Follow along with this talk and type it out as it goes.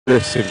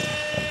aggressive,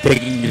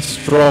 taking it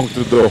strong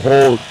to the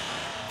hold.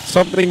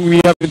 Something we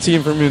haven't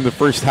seen from him in the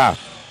first half.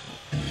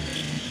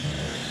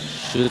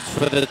 Shoots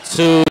for the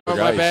two. Oh,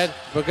 my bad.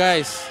 But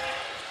guys.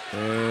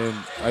 And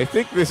I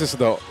think this is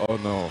the... Oh,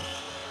 no.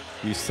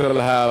 We still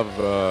have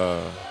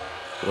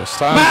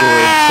Rosando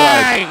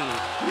inside.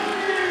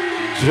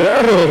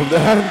 Gerald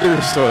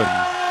Anderson.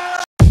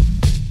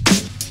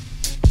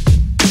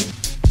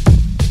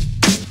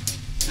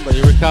 But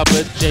he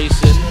recovered.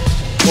 Jason.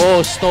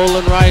 Oh,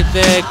 stolen right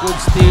there. Good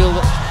steal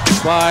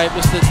by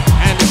Mr.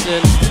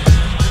 Anderson.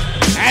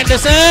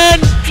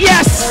 Anderson!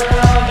 Yes!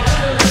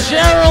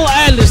 Gerald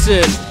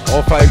Anderson.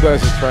 All five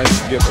guys are trying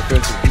to get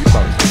offensive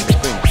rebounds.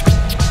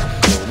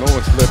 So no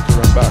one's left to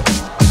run back.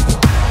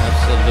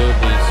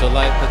 Absolutely. So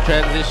like the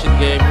transition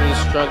game is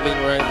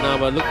struggling right now,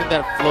 but look at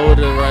that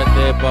floater right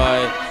there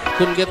by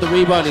couldn't get the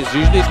rebound. He's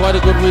usually quite a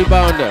good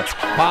rebounder.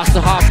 Pass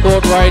the half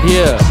court right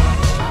here.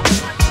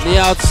 The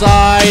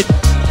outside.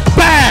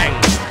 Bang!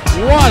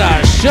 What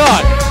a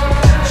shot!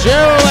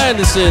 Gerald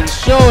Anderson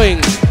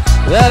showing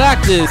that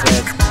active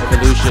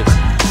evolution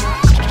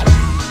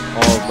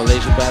of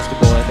Malaysian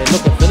basketball, and they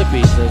look at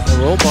Philippines as the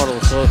role model.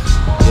 So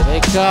here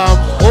they come.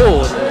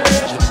 Oh,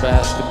 Malaysian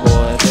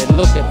basketball, and they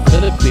look at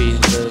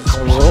Philippines as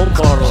a role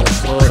model.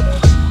 So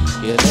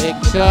here they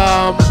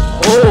come.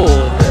 Oh,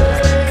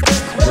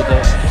 with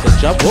the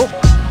jump. Oh.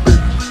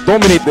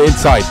 Dominate the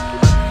inside.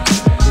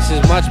 This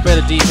is much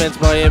better defense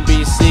by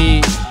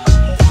MBC.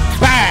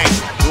 Bang!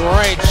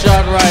 Great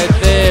shot right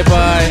there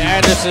by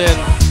Anderson.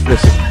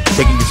 Listen,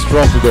 taking it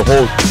strong to the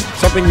hold.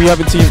 Something we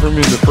haven't seen from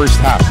him in the first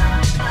half.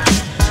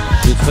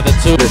 Shoots for the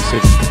two.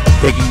 Listen,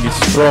 taking it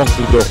strong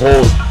to the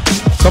hold.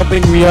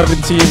 Something we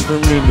haven't seen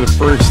from him in the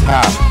first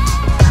half.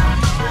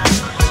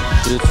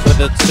 Shoots for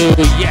the two.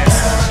 Yes!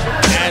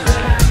 And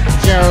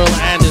Gerald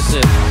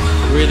Anderson.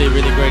 Really,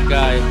 really great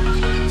guy.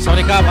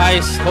 Sonic up,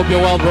 Ice. Hope you're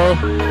well, bro.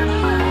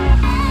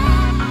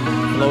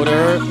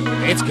 Floater.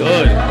 It's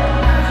good.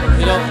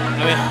 You know,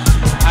 I mean,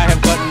 I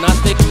have got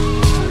nothing.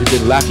 We've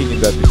been lacking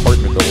in that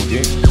department the whole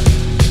game.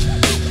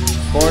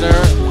 Corner,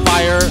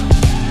 fire,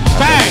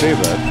 bang! Say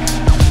that.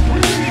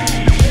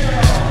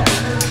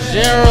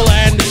 Gerald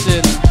Anderson.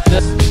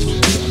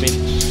 I mean,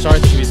 sorry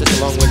to be such a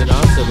long-winded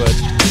answer, but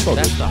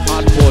that's the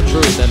hardcore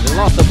truth. And they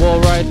lost the ball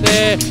right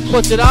there,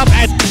 puts it up,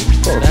 and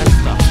that's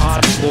the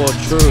hardcore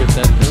truth.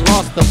 And they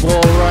lost the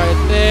ball right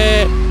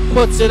there,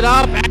 puts it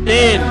up and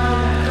in.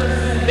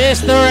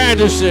 Mr.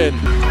 Anderson.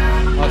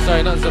 Oh,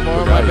 sorry, not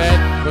Zamora, my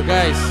bad. But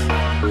guys,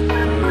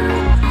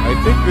 I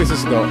think this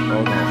is the... Oh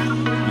no,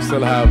 we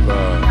still have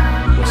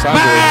Rosando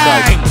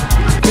inside.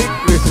 I think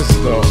this is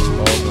the... Oh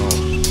no,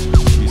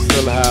 we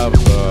still have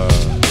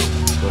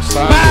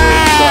Rosando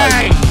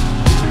inside.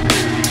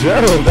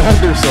 Gerald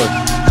Anderson.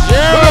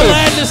 Gerald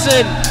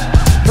Anderson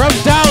from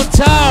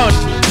downtown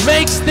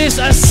makes this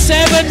a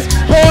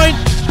 7-point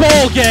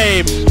ball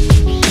game.